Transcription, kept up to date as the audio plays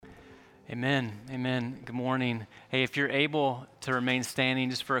Amen. Amen. Good morning. Hey, if you're able to remain standing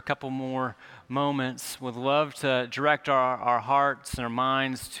just for a couple more moments, would love to direct our hearts and our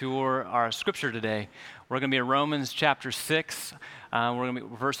minds to our scripture today. We're going to be in Romans chapter 6. We're going to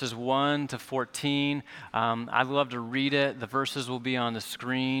be verses 1 to 14. I'd love to read it. The verses will be on the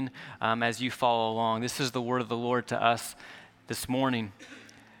screen as you follow along. This is the word of the Lord to us this morning.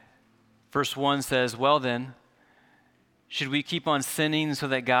 Verse 1 says, "Well then, should we keep on sinning so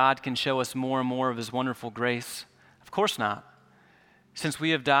that God can show us more and more of his wonderful grace? Of course not. Since we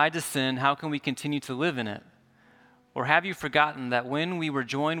have died to sin, how can we continue to live in it? Or have you forgotten that when we were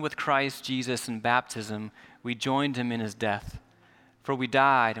joined with Christ Jesus in baptism, we joined him in his death? For we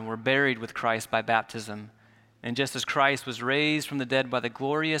died and were buried with Christ by baptism. And just as Christ was raised from the dead by the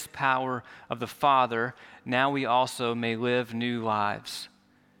glorious power of the Father, now we also may live new lives.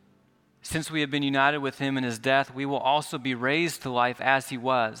 Since we have been united with him in his death, we will also be raised to life as he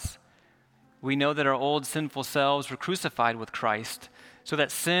was. We know that our old sinful selves were crucified with Christ, so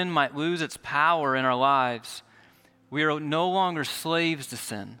that sin might lose its power in our lives. We are no longer slaves to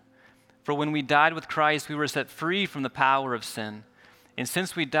sin. For when we died with Christ, we were set free from the power of sin. And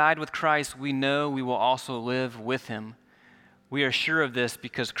since we died with Christ, we know we will also live with him. We are sure of this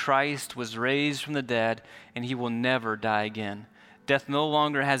because Christ was raised from the dead, and he will never die again. Death no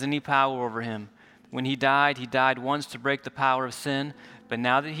longer has any power over him. When he died once to break the power of sin, but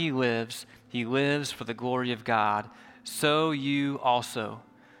now that he lives for the glory of God. So you also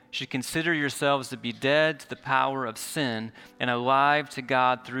should consider yourselves to be dead to the power of sin and alive to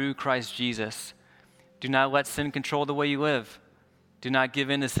God through Christ Jesus. Do not let sin control the way you live. Do not give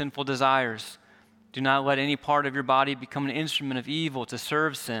in to sinful desires. Do not let any part of your body become an instrument of evil to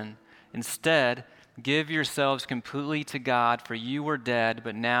serve sin. Instead, give yourselves completely to God, for you were dead,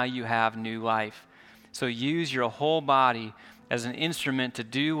 but now you have new life. So use your whole body as an instrument to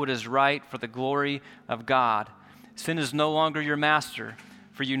do what is right for the glory of God. Sin is no longer your master,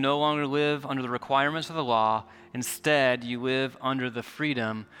 for you no longer live under the requirements of the law. Instead, you live under the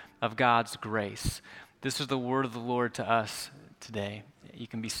freedom of God's grace." This is the word of the Lord to us today. You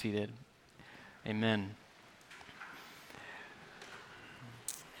can be seated. Amen.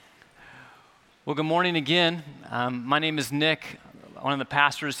 Well, good morning again. My name is Nick, one of the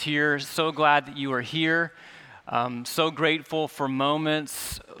pastors here. So glad that you are here. So grateful for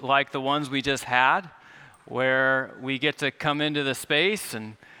moments like the ones we just had, where we get to come into the space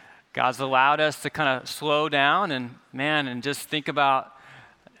and God's allowed us to kind of slow down and just think about,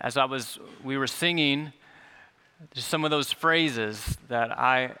 as we were singing, just some of those phrases that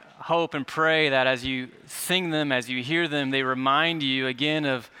I hope and pray that as you sing them, as you hear them, they remind you again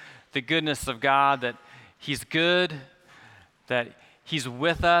of the goodness of God, that he's good, that he's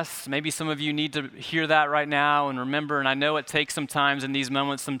with us. Maybe some of you need to hear that right now and remember, and I know it takes some times in these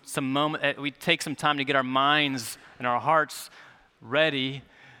moments, we take some time to get our minds and our hearts ready,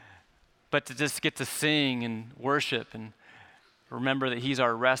 but to just get to sing and worship and remember that he's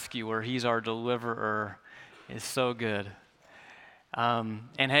our rescuer, he's our deliverer is so good. And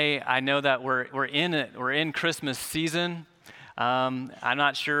hey, I know that we're in Christmas season. I'm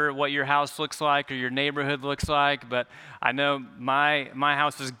not sure what your house looks like or your neighborhood looks like, but I know my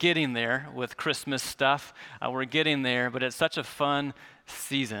house is getting there with Christmas stuff. We're getting there, but it's such a fun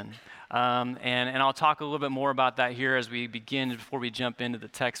season. And I'll talk a little bit more about that here as we begin before we jump into the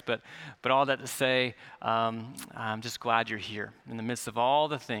text. But all that to say, I'm just glad you're here. In the midst of all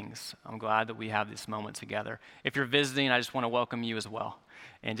the things, I'm glad that we have this moment together. If you're visiting, I just want to welcome you as well.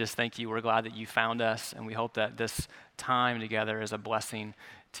 And just thank you. We're glad that you found us, and we hope that this time together is a blessing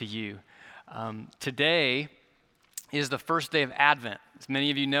to you. Today is the first day of Advent. As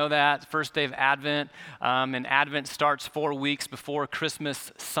many of you know that, first day of Advent, and Advent starts 4 weeks before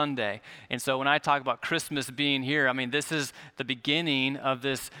Christmas Sunday. And so when I talk about Christmas being here, I mean, this is the beginning of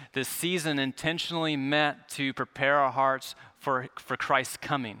this season intentionally meant to prepare our hearts for Christ's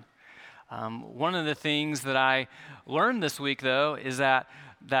coming. One of the things that I learned this week, though, is that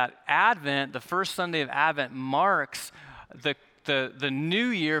Advent, the first Sunday of Advent, marks the new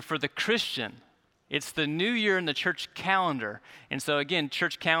year for the Christian. It's the new year in the church calendar. And so again,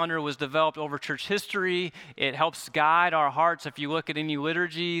 church calendar was developed over church history. It helps guide our hearts. If you look at any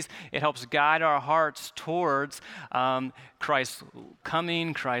liturgies, it helps guide our hearts towards Christ's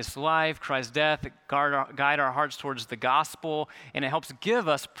coming, Christ's life, Christ's death, guide our hearts towards the gospel. And it helps give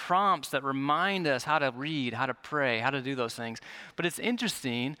us prompts that remind us how to read, how to pray, how to do those things. But it's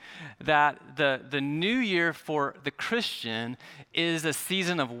interesting that the new year for the Christian is a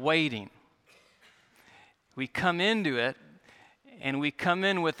season of waiting. We come into it, and we come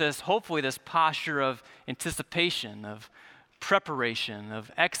in with hopefully this posture of anticipation, of preparation, of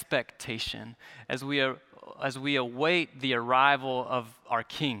expectation as we await the arrival of our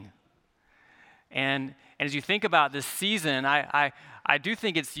King. And as you think about this season, I do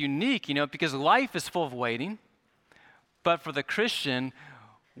think it's unique, because life is full of waiting. But for the Christian,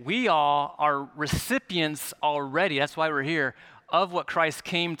 we all are recipients already, that's why we're here, of what Christ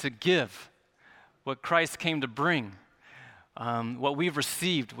came to give, what Christ came to bring, what we've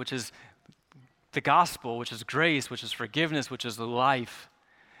received, which is the gospel, which is grace, which is forgiveness, which is life.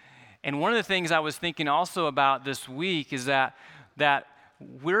 And one of the things I was thinking also about this week is that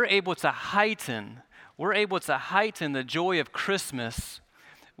we're able to heighten the joy of Christmas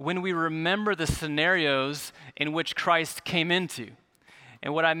when we remember the scenarios in which Christ came into.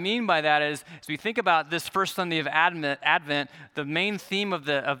 And what I mean by that is, as we think about this first Sunday of Advent, the main theme of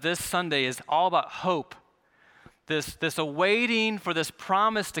this Sunday is all about hope. This awaiting for this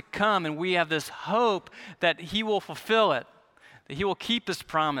promise to come, and we have this hope that he will fulfill it, that he will keep his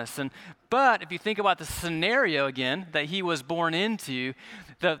promise. But if you think about the scenario again that he was born into,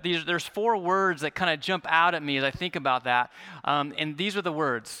 there's 4 words that kind of jump out at me as I think about that. And these are the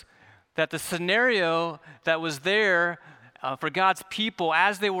words, that the scenario that was there for God's people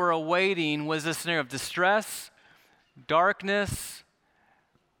as they were awaiting was this scenario of distress, darkness,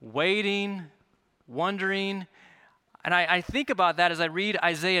 waiting, wondering. And I think about that as I read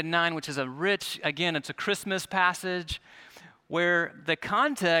Isaiah 9, which is it's a Christmas passage, where the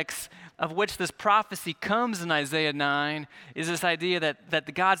context of which this prophecy comes in Isaiah 9 is this idea that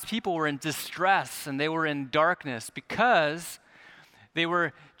the God's people were in distress and they were in darkness because they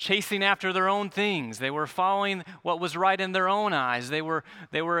were chasing after their own things. They were following what was right in their own eyes. They were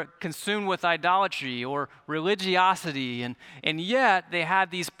consumed with idolatry or religiosity, and yet they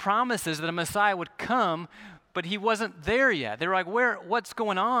had these promises that a Messiah would come, but he wasn't there yet. They were like, what's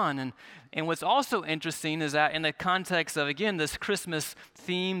going on? And what's also interesting is that in the context of, again, this Christmas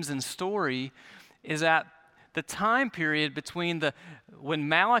themes and story, is that the time period between when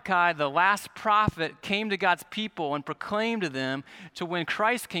Malachi, the last prophet, came to God's people and proclaimed to them to when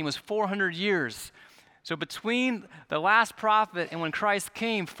Christ came was 400 years. So between the last prophet and when Christ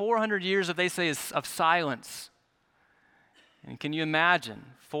came, 400 years of, they say, is of silence. And can you imagine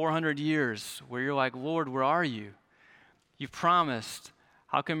 400 years where you're like, Lord, where are you? You've promised.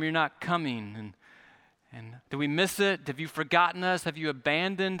 How come you're not coming? And did we miss it? Have you forgotten us? Have you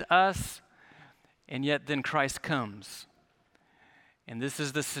abandoned us? And yet then Christ comes. And this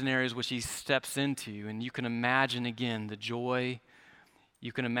is the scenarios which he steps into. And you can imagine again the joy.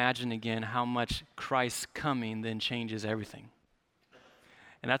 You can imagine again how much Christ's coming then changes everything.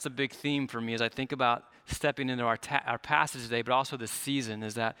 And that's a big theme for me as I think about stepping into our passage today, but also this season,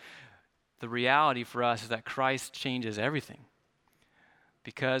 is that the reality for us is that Christ changes everything.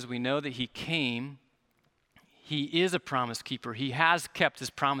 Because we know that he came, he is a promise keeper. He has kept his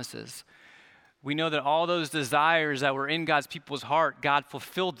promises. We know that all those desires that were in God's people's heart, God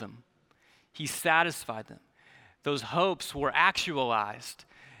fulfilled them. He satisfied them. Those hopes were actualized.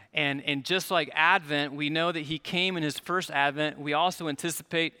 And just like Advent, we know that he came in his first Advent. We also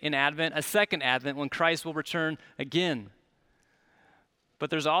anticipate in Advent a second Advent when Christ will return again. But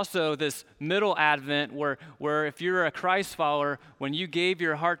there's also this middle Advent where if you're a Christ follower, when you gave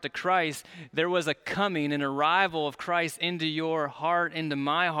your heart to Christ, there was a coming, an arrival of Christ into your heart, into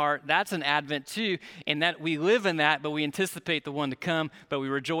my heart. That's an Advent too, and that we live in that, but we anticipate the one to come, but we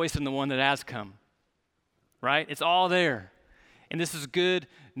rejoice in the one that has come. Right? It's all there. And this is good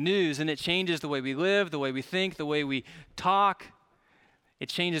news, and it changes the way we live, the way we think, the way we talk. It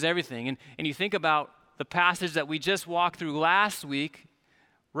changes everything. And you think about the passage that we just walked through last week,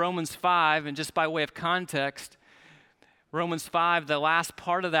 Romans 5, and just by way of context, Romans 5, the last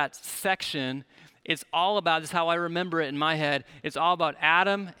part of that section, it's all about, this is how I remember it in my head, it's all about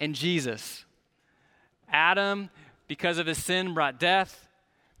Adam and Jesus. Adam, because of his sin, brought death.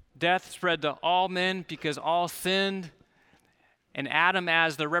 Death spread to all men because all sinned. And Adam,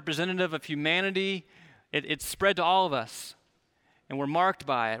 as the representative of humanity, it spread to all of us. And we're marked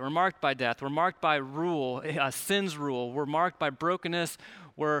by it. We're marked by death. We're marked by rule, sin's rule. We're marked by brokenness.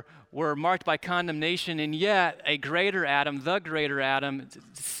 We're marked by condemnation. And yet, a greater Adam, the greater Adam,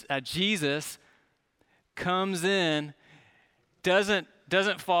 Jesus, comes in, doesn't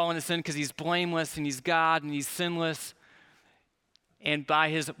fall into sin because he's blameless and he's God and he's sinless. And by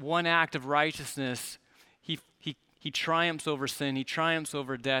his one act of righteousness, he triumphs over sin, he triumphs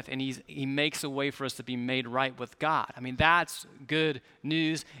over death, and he makes a way for us to be made right with God. I mean, that's good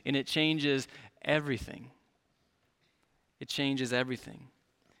news, and it changes everything. It changes everything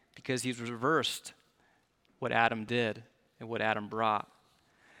because he's reversed what Adam did and what Adam brought.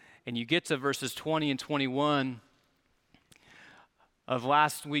 And you get to verses 20 and 21, of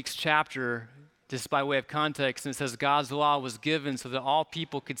last week's chapter, just by way of context, and it says God's law was given so that all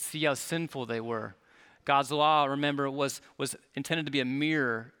people could see how sinful they were. God's law, remember, was intended to be a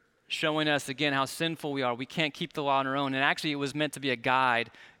mirror showing us again how sinful we are. We can't keep the law on our own. And actually, it was meant to be a guide,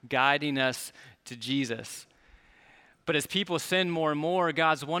 guiding us to Jesus. But as people sinned more and more,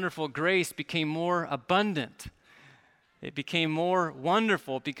 God's wonderful grace became more abundant. It became more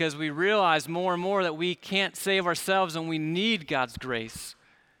wonderful because we realized more and more that we can't save ourselves and we need God's grace.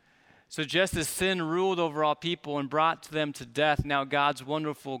 So just as sin ruled over all people and brought them to death, now God's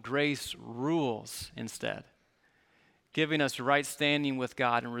wonderful grace rules instead, giving us right standing with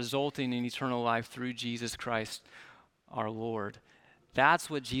God and resulting in eternal life through Jesus Christ our Lord. That's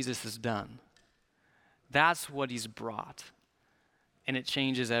what Jesus has done. That's what he's brought. And it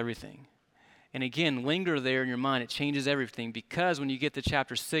changes everything. And again, linger there in your mind. It changes everything because when you get to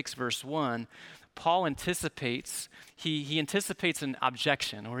chapter 6, verse 1, Paul anticipates, he anticipates an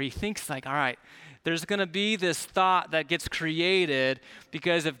objection, or he thinks like, all right, there's going to be this thought that gets created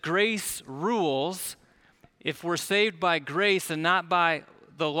because if grace rules, if we're saved by grace and not by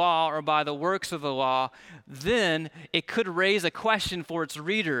the law or by the works of the law, then it could raise a question for its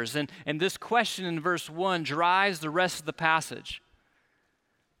readers. And this question in verse 1 drives the rest of the passage.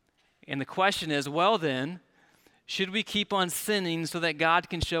 And the question is, well then, should we keep on sinning so that God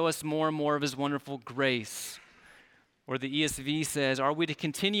can show us more and more of his wonderful grace? Or the ESV says, are we to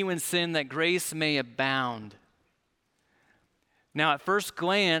continue in sin that grace may abound? Now, at first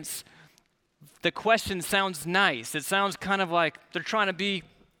glance, the question sounds nice. It sounds kind of like they're trying to be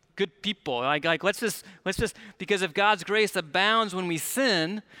good people. Like let's just, because if God's grace abounds when we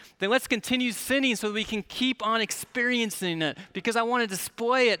sin, then let's continue sinning so that we can keep on experiencing it because I want to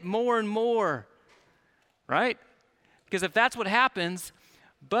display it more and more, right? Because if that's what happens,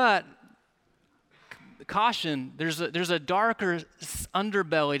 but caution, there's a darker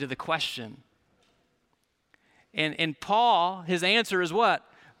underbelly to the question. And Paul, his answer is what?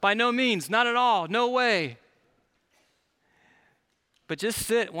 By no means, not at all, no way. But just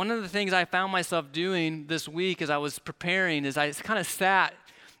sit. One of the things I found myself doing this week as I was preparing is I kind of sat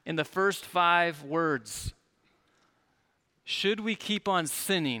in the first 5 words. Should we keep on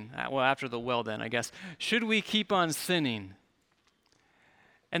sinning? Well, after the well then, I guess. Should we keep on sinning?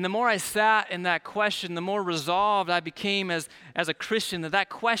 And the more I sat in that question, the more resolved I became as a Christian that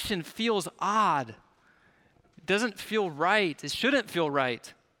question feels odd. It doesn't feel right. It shouldn't feel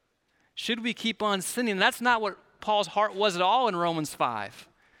right. Should we keep on sinning? And that's not what Paul's heart was at all in Romans 5.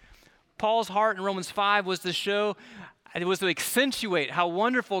 Paul's heart in Romans 5 was to show, it was to accentuate how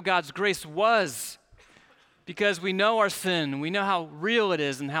wonderful God's grace was because we know our sin, we know how real it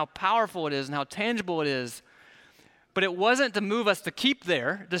is and how powerful it is and how tangible it is. But it wasn't to move us to keep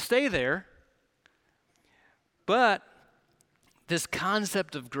there, to stay there. But this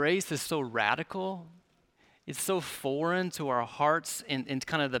concept of grace is so radical. It's so foreign to our hearts and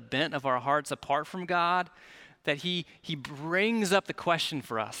kind of the bent of our hearts apart from God that he brings up the question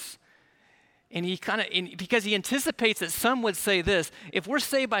for us. And because he anticipates that some would say this, if we're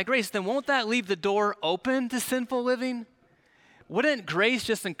saved by grace, then won't that leave the door open to sinful living? Wouldn't grace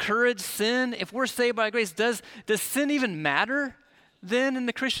just encourage sin? If we're saved by grace, does sin even matter then in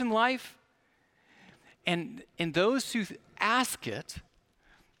the Christian life? And those who ask it,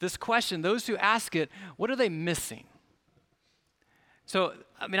 this question, those who ask it, what are they missing? So,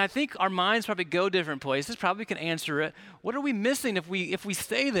 I think our minds probably go different places, probably can answer it. What are we missing if we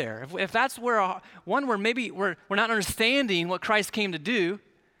stay there? If that's where, where maybe we're not understanding what Christ came to do,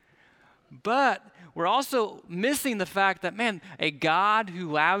 but we're also missing the fact that, a God who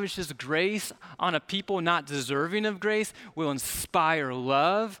lavishes grace on a people not deserving of grace will inspire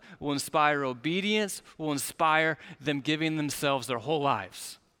love, will inspire obedience, will inspire them giving themselves their whole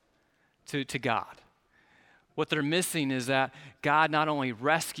lives to God. What they're missing is that God not only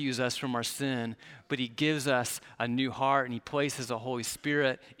rescues us from our sin, but he gives us a new heart and he places a Holy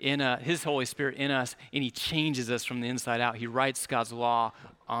Spirit his Holy Spirit in us, and he changes us from the inside out. He writes God's law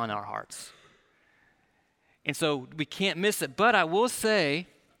on our hearts. And so we can't miss it. But I will say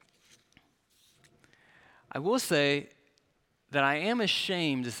that I am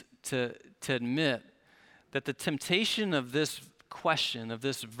ashamed to admit that the temptation of this question, of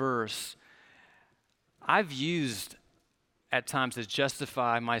this verse, I've used at times to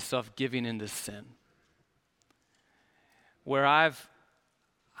justify myself giving into sin. Where I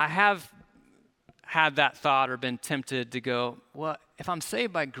have had that thought or been tempted to go, well, if I'm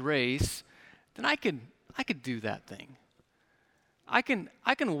saved by grace, then I could do that thing. I can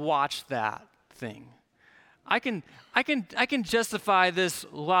watch that thing. I can justify this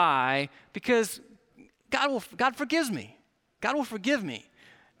lie because God forgives me. God will forgive me.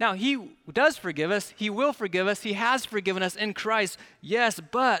 Now, he does forgive us. He will forgive us. He has forgiven us in Christ, yes,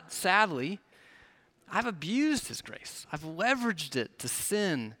 but sadly, I've abused his grace. I've leveraged it to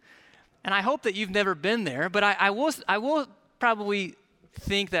sin. And I hope that you've never been there, but I will probably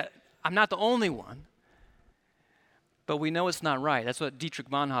think that I'm not the only one. But we know it's not right. That's what Dietrich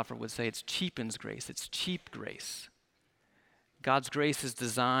Bonhoeffer would say. It's cheapens grace. It's cheap grace. God's grace is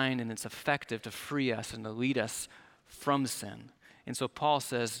designed and it's effective to free us and to lead us from sin. And so Paul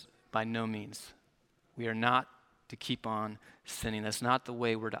says, by no means. We are not to keep on sinning. That's not the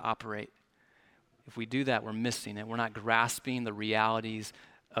way we're to operate. If we do that, we're missing it. We're not grasping the realities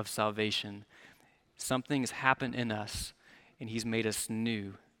of salvation. Something has happened in us, and he's made us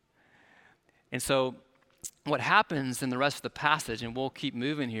new. And so what happens in the rest of the passage, and we'll keep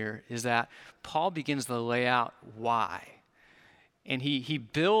moving here, is that Paul begins to lay out why. And he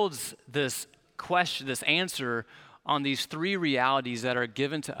builds this question, this answer on these three realities that are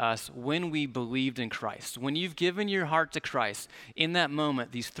given to us when we believed in Christ. When you've given your heart to Christ, in that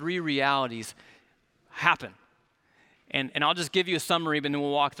moment, these three realities happen. And I'll just give you a summary, but then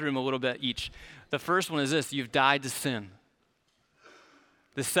we'll walk through them a little bit each. The first one is this: you've died to sin.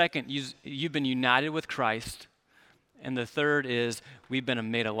 The second, you've been united with Christ. And the third is we've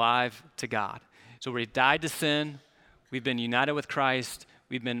been made alive to God. So we've died to sin, we've been united with Christ,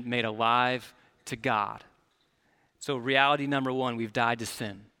 we've been made alive to God. So reality number one, we've died to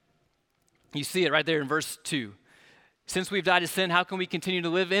sin. You see it right there in verse 2. Since we've died to sin, how can we continue to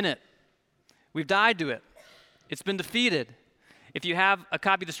live in it? We've died to it. It's been defeated. If you have a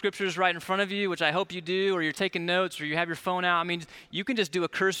copy of the scriptures right in front of you, which I hope you do, or you're taking notes, or you have your phone out, you can just do a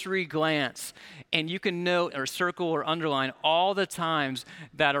cursory glance, and you can note or circle or underline all the times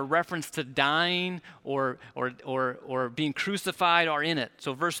that a reference to dying or being crucified are in it.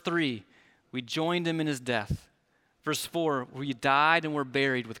 So verse 3, we joined him in his death. Verse 4, we died and were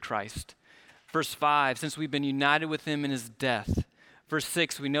buried with Christ. Verse 5, since we've been united with him in his death. Verse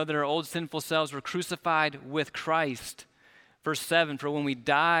 6, we know that our old sinful selves were crucified with Christ. Verse 7, for when we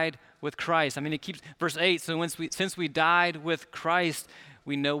died with Christ. It keeps, verse 8, so since we died with Christ,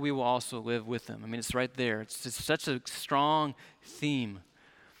 we know we will also live with him. It's right there. It's such a strong theme.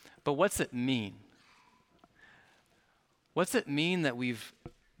 But what's it mean? What's it mean that we're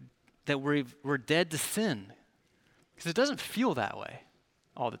dead to sin? Because it doesn't feel that way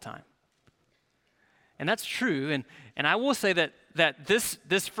all the time. And that's true. And I will say that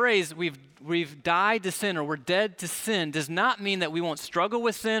this phrase, we've died to sin or we're dead to sin, does not mean that we won't struggle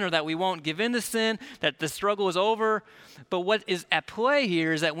with sin or that we won't give in to sin, that the struggle is over. But what is at play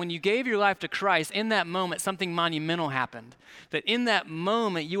here is that when you gave your life to Christ, in that moment, something monumental happened. That in that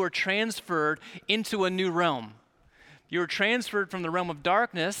moment, you were transferred into a new realm. You were transferred from the realm of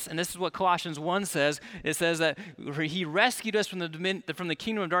darkness, and this is what Colossians 1 says. It says that he rescued us from the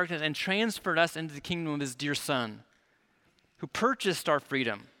kingdom of darkness and transferred us into the kingdom of his dear Son, who purchased our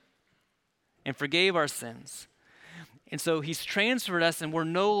freedom and forgave our sins. And so he's transferred us, and we're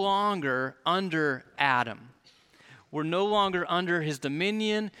no longer under Adam. We're no longer under his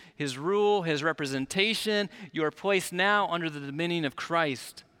dominion, his rule, his representation. You are placed now under the dominion of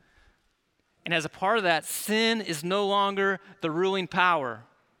Christ. And as a part of that, sin is no longer the ruling power.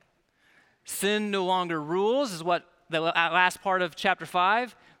 Sin no longer rules, is what the last part of chapter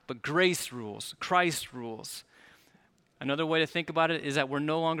 5, but grace rules, Christ rules. Another way to think about it is that we're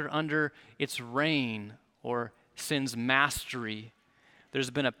no longer under its reign or sin's mastery.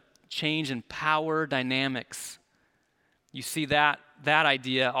 There's been a change in power dynamics. You see that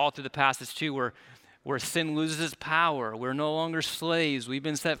idea all through the passage too, where sin loses its power. We're no longer slaves. We've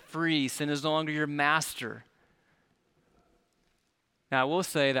been set free. Sin is no longer your master. Now, I will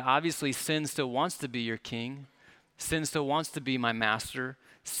say that obviously sin still wants to be your king. Sin still wants to be my master.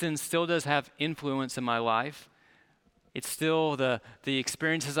 Sin still does have influence in my life. It's still the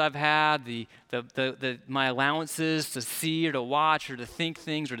experiences I've had, my allowances to see or to watch or to think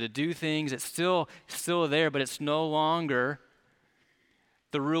things or to do things. It's still there, but it's no longer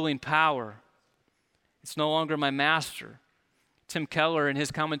the ruling power. It's no longer my master. Tim Keller, in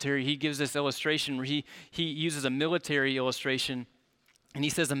his commentary, he gives this illustration where he uses a military illustration, and he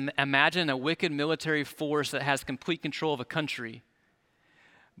says, imagine a wicked military force that has complete control of a country,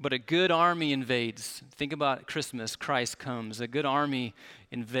 but a good army invades. Think about Christmas, Christ comes. A good army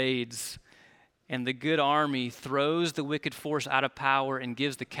invades, and the good army throws the wicked force out of power and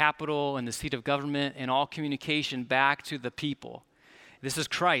gives the capital and the seat of government and all communication back to the people. This is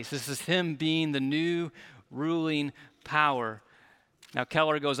Christ. This is him being the new ruling power. Now,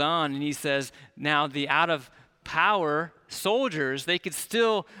 Keller goes on and he says, now the out of power, soldiers, they could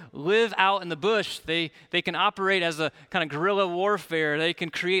still live out in the bush. They can operate as a kind of guerrilla warfare. They can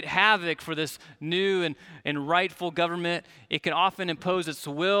create havoc for this new and rightful government. It can often impose its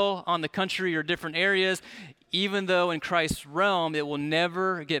will on the country or different areas, even though in Christ's realm, it will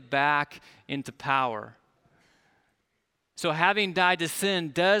never get back into power. So having died to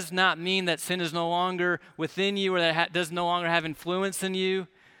sin does not mean that sin is no longer within you or that it does no longer have influence in you,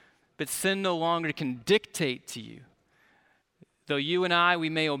 but sin no longer can dictate to you. Though you and I, we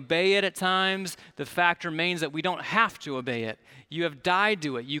may obey it at times, the fact remains that we don't have to obey it. You have died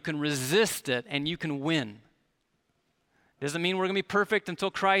to it. You can resist it, and you can win. Doesn't mean we're going to be perfect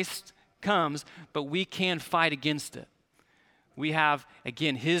until Christ comes, but we can fight against it. We have,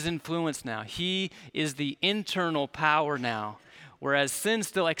 again, his influence now. He is the internal power now. Whereas sin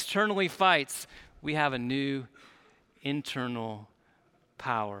still externally fights, we have a new internal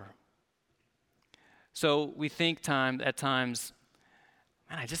power. So we think at times,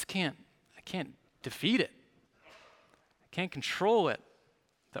 man, I can't defeat it. I can't control it.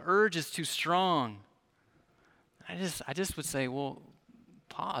 The urge is too strong. I just would say, well,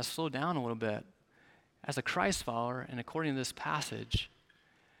 pause, slow down a little bit. As a Christ follower, and according to this passage,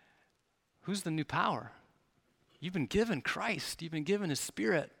 who's the new power? You've been given Christ. You've been given his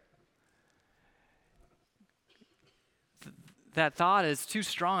Spirit. That thought is too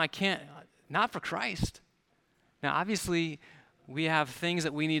strong. I can't, not for Christ. Now, obviously, we have things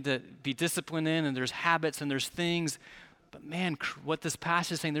that we need to be disciplined in, and there's habits and there's things. But man, what this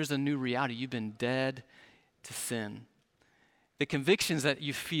passage is saying, there's a new reality. You've been dead to sin. The convictions that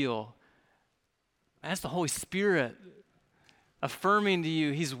you feel, that's the Holy Spirit affirming to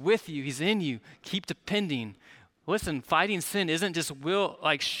you. He's with you. He's in you. Keep depending. Listen, fighting sin isn't just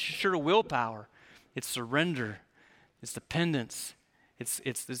sheer willpower. It's surrender. It's dependence.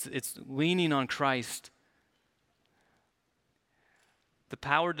 It's leaning on Christ. The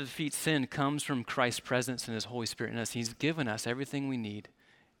power to defeat sin comes from Christ's presence and his Holy Spirit in us. He's given us everything we need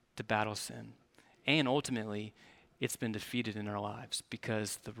to battle sin. And ultimately, it's been defeated in our lives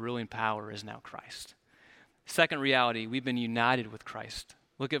because the ruling power is now Christ. Second reality, we've been united with Christ.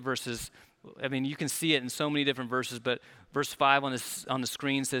 Look at you can see it in so many different verses, but verse 5 on the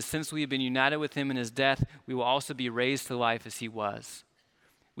screen says, since we have been united with him in his death, we will also be raised to life as he was.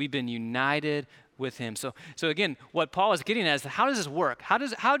 We've been united with him. So again, what Paul is getting at is, how does this work?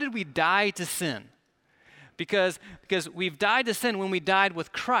 How did we die to sin? Because we've died to sin when we died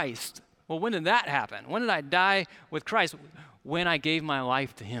with Christ. Well, when did that happen? When did I die with Christ? When I gave my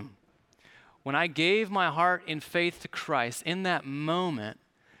life to him. When I gave my heart in faith to Christ, in that moment,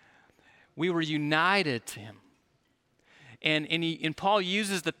 we were united to him. And Paul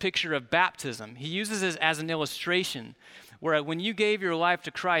uses the picture of baptism. He uses it as an illustration where when you gave your life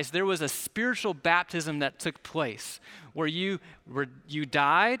to Christ, there was a spiritual baptism that took place where you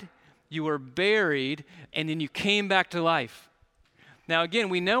died, you were buried, and then you came back to life. Now, again,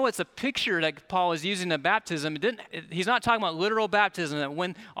 we know it's a picture that Paul is using of baptism. He's not talking about literal baptism, that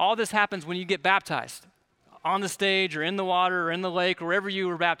when all this happens when you get baptized on the stage or in the water or in the lake or wherever you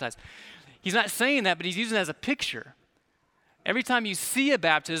were baptized. He's not saying that, but he's using it as a picture. Every time you see a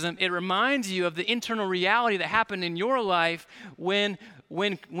baptism, it reminds you of the internal reality that happened in your life when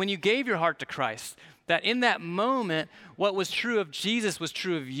you gave your heart to Christ. That in that moment, what was true of Jesus was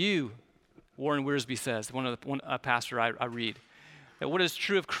true of you, Warren Wiersbe says, a pastor I read. That what is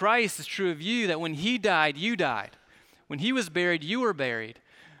true of Christ is true of you, that when he died, you died. When he was buried, you were buried.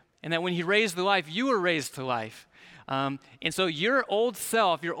 And that when he raised to life, you were raised to life. And so your old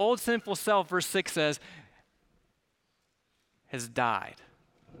self, your old sinful self, verse 6 says, has died.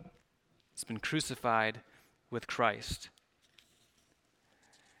 It's been crucified with Christ.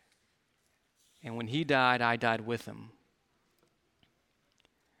 And when he died, I died with him.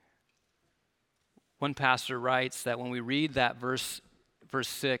 One pastor writes that when we read that verse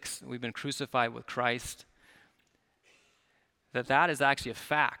 6, we've been crucified with Christ, that is actually a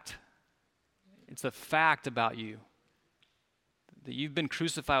fact. It's a fact about you. That you've been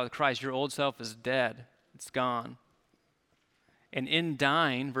crucified with Christ. Your old self is dead. It's gone. And in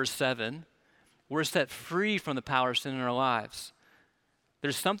dying, verse 7, we're set free from the power of sin in our lives.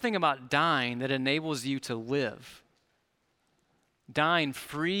 There's something about dying that enables you to live. Dying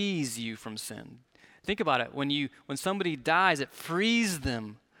frees you from sin. Think about it. When somebody dies, it frees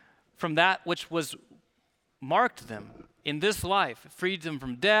them from that which was marked them in this life. It frees them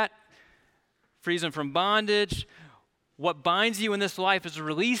from debt, frees them from bondage. What binds you in this life is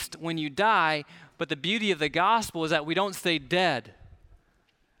released when you die, but the beauty of the gospel is that we don't stay dead.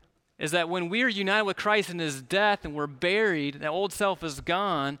 is that when we are united with Christ in his death and we're buried, the old self is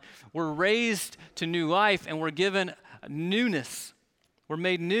gone, we're raised to new life and we're given newness. We're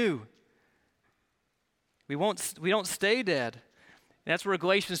made new. We don't stay dead. And that's where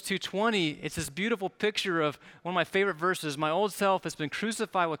Galatians 2:20, it's this beautiful picture of one of my favorite verses. My old self has been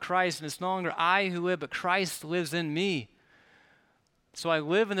crucified with Christ, and it's no longer I who live, but Christ lives in me. So I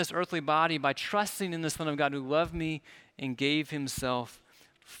live in this earthly body by trusting in the Son of God who loved me and gave himself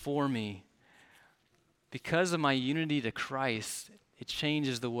for me. Because of my unity to Christ, it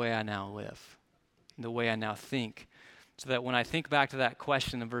changes the way I now live, the way I now think. So that when I think back to that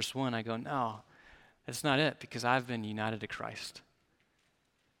question in verse 1, I go, no, that's not it, because I've been united to Christ.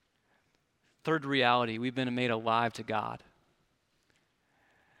 Third reality, we've been made alive to God.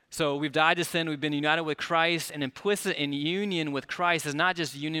 So we've died to sin, we've been united with Christ, and implicit in union with Christ is not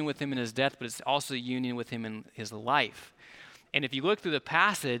just union with him in his death, but it's also union with him in his life. And if you look through the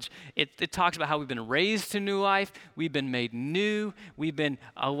passage, it talks about how we've been raised to new life, we've been made new, we've been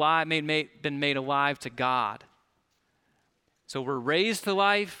alive, been made alive to God. So we're raised to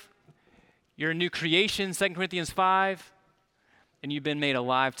life, you're a new creation, 2 Corinthians 5, and you've been made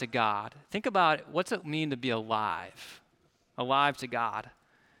alive to God. Think about what's it mean to be alive to God.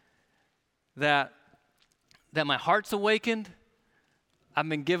 That my heart's awakened, I've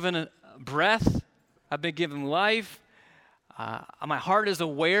been given a breath, I've been given life, my heart is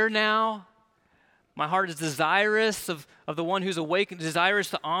aware now, my heart is desirous of the one who's awakened, desirous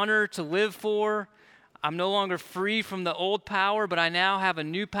to honor, to live for. I'm no longer free from the old power, but I now have a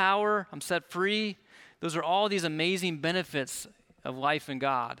new power, I'm set free. Those are all these amazing benefits of life in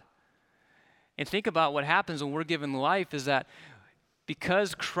God. And think about what happens when we're given life is that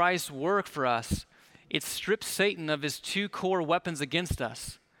because Christ's work for us, it strips Satan of his two core weapons against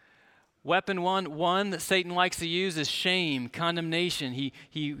us. Weapon one that Satan likes to use is shame, condemnation.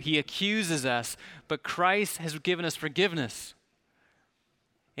 He accuses us, but Christ has given us forgiveness.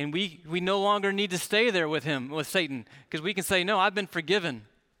 And we no longer need to stay there with Satan, because we can say, no, I've been forgiven.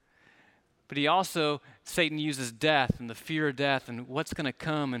 But Satan uses death and the fear of death and what's going to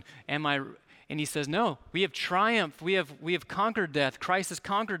come and he says, no, we have triumphed. We have conquered death. Christ has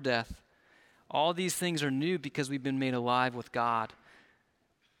conquered death. All these things are new because we've been made alive with God.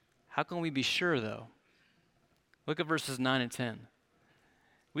 How can we be sure, though? Look at verses 9 and 10.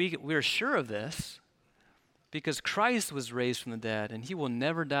 We are sure of this because Christ was raised from the dead, and he will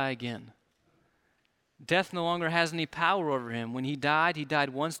never die again. Death no longer has any power over him. When he died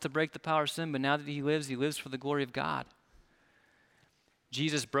once to break the power of sin, but now that he lives for the glory of God.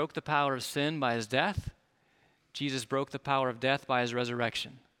 Jesus broke the power of sin by his death. Jesus broke the power of death by his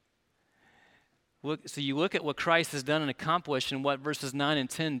resurrection. So you look at what Christ has done and accomplished, and what verses 9 and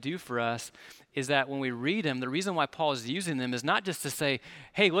 10 do for us is that when we read them, the reason why Paul is using them is not just to say,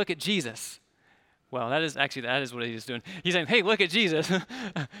 hey, look at Jesus. Well, that is what he's doing. He's saying, hey, look at Jesus.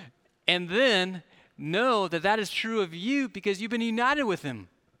 And then know that is true of you because you've been united with him.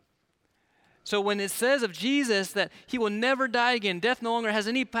 So when it says of Jesus that he will never die again, death no longer has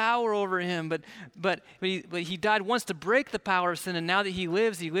any power over him, but he died once to break the power of sin, and now that he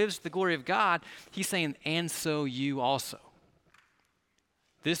lives to the glory of God. He's saying, and so you also.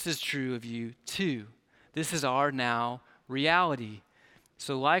 This is true of you too. This is our now reality.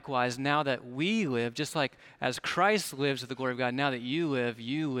 So likewise, now that we live, just like as Christ lives to the glory of God, now that you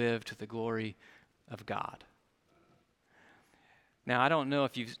live to the glory of God. Now, I don't know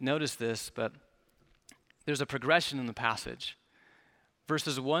if you've noticed this, but there's a progression in the passage.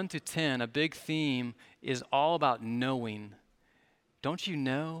 Verses 1 to 10, a big theme is all about knowing. Don't you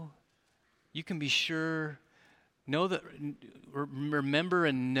know? You can be sure. Know that, remember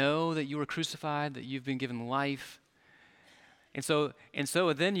and know that you were crucified, that you've been given life. And so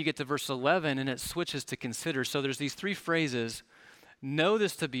then you get to verse 11 and it switches to consider. So there's these three phrases. Know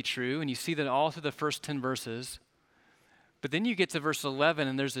this to be true, and you see that all through the first 10 verses. But then you get to verse 11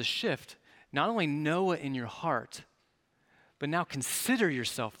 and there's a shift. Not only know it in your heart, but now consider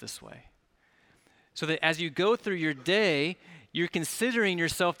yourself this way. So that as you go through your day, you're considering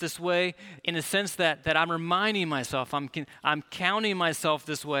yourself this way in the sense that I'm reminding myself, I'm counting myself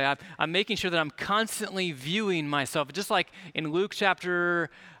this way. I'm making sure that I'm constantly viewing myself. Just like in Luke chapter,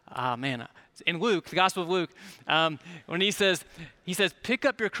 in Luke, the Gospel of Luke, when he says, pick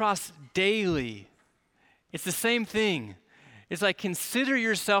up your cross daily. It's the same thing. It's like consider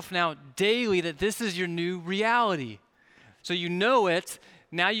yourself now daily that this is your new reality. So you know it,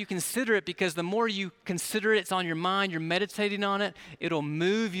 now you consider it because the more you consider it, it's on your mind, you're meditating on it, it'll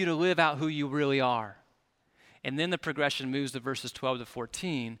move you to live out who you really are. And then the progression moves to verses 12 to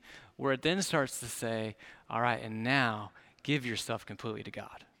 14, where it then starts to say, all right, and now give yourself completely to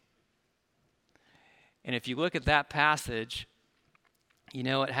God. And if you look at that passage, you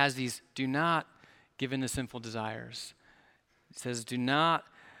know, it has these, do not give in to sinful desires. It says, do not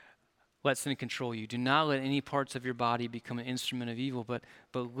let sin control you. Do not let any parts of your body become an instrument of evil, but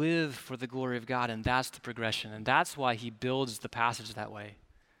live for the glory of God. And that's the progression. And that's why he builds the passage that way.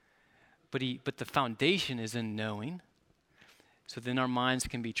 But the foundation is in knowing. So then our minds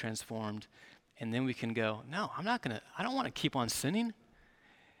can be transformed. And then we can go, no, I don't want to keep on sinning.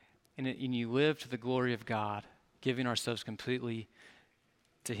 And you live to the glory of God, giving ourselves completely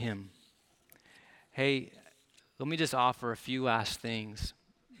to him. Hey, let me just offer a few last things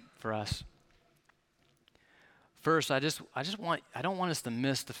for us. First, I don't want us to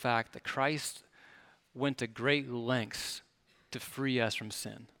miss the fact that Christ went to great lengths to free us from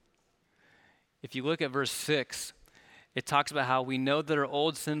sin. If you look at verse 6, it talks about how we know that our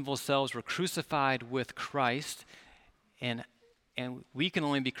old sinful selves were crucified with Christ, and we can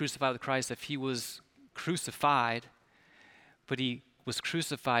only be crucified with Christ if he was crucified, but he was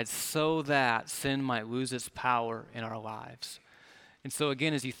crucified so that sin might lose its power in our lives. And so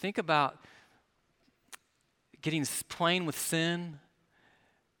again, as you think about playing with sin,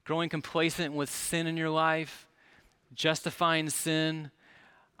 growing complacent with sin in your life, justifying sin,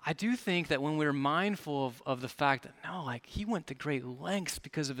 I do think that when we're mindful of the fact that, no, like he went to great lengths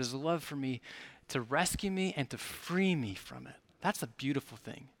because of his love for me to rescue me and to free me from it. That's a beautiful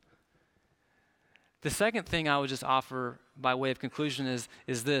thing. The second thing I would just offer by way of conclusion is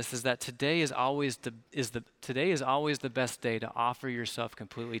that today is always the best day to offer yourself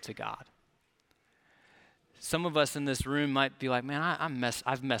completely to God. Some of us in this room might be like, man,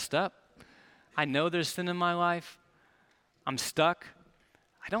 I've messed up. I know there's sin in my life. I'm stuck.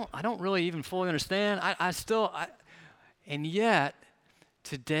 I don't really even fully understand. And yet,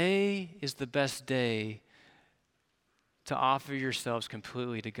 today is the best day to offer yourselves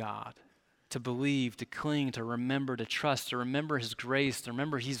completely to God, to believe, to cling, to remember, to trust, to remember his grace, to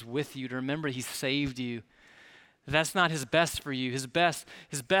remember he's with you, to remember he saved you. That's not his best for you. His best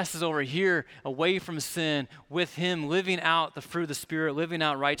is over here, away from sin, with him, living out the fruit of the Spirit, living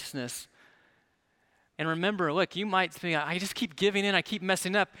out righteousness. And remember, look, you might think, I just keep giving in, I keep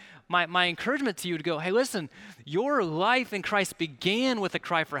messing up. My encouragement to you to go, hey, listen, your life in Christ began with a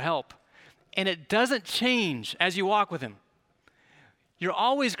cry for help, and it doesn't change as you walk with him. You're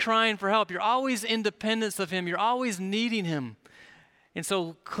always crying for help. You're always in dependence of him. You're always needing him. And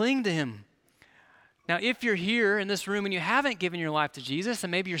so cling to him. Now, if you're here in this room and you haven't given your life to Jesus,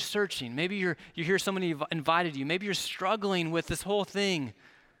 and maybe you're searching, maybe you're here, somebody invited you, maybe you're struggling with this whole thing,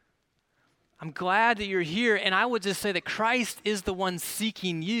 I'm glad that you're here, and I would just say that Christ is the one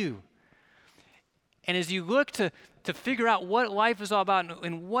seeking you. And as you look to figure out what life is all about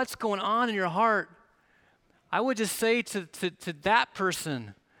and what's going on in your heart, I would just say to that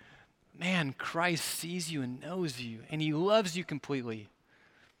person, man, Christ sees you and knows you, and he loves you completely.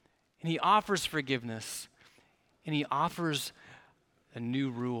 And he offers forgiveness, and he offers a new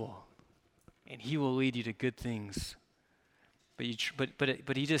rule, and he will lead you to good things.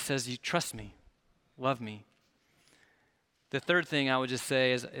 But he just says, you trust me, love me. The third thing I would just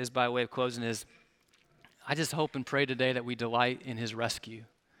say is by way of closing is, I just hope and pray today that we delight in his rescue.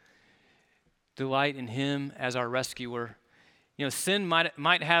 Delight in him as our rescuer. You know, sin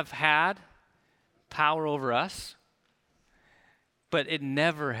might have had power over us, but it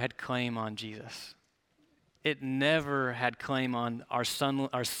never had claim on Jesus. It never had claim on our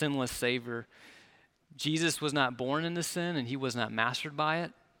sinless Savior. Jesus was not born into sin, and he was not mastered by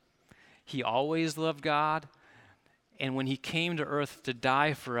it. He always loved God. And when he came to earth to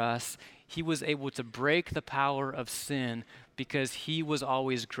die for us, he was able to break the power of sin because he was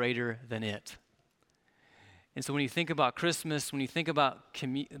always greater than it. And so when you think about Christmas, when you think about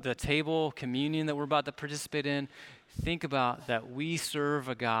the table, communion that we're about to participate in, think about that we serve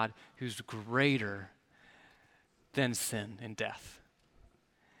a God who's greater than sin and death.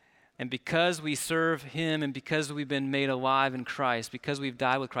 And because we serve him and because we've been made alive in Christ, because we've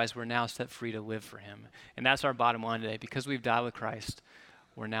died with Christ, we're now set free to live for him. And that's our bottom line today. Because we've died with Christ,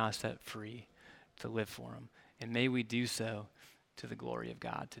 we're now set free to live for him. And may we do so to the glory of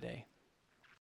God today.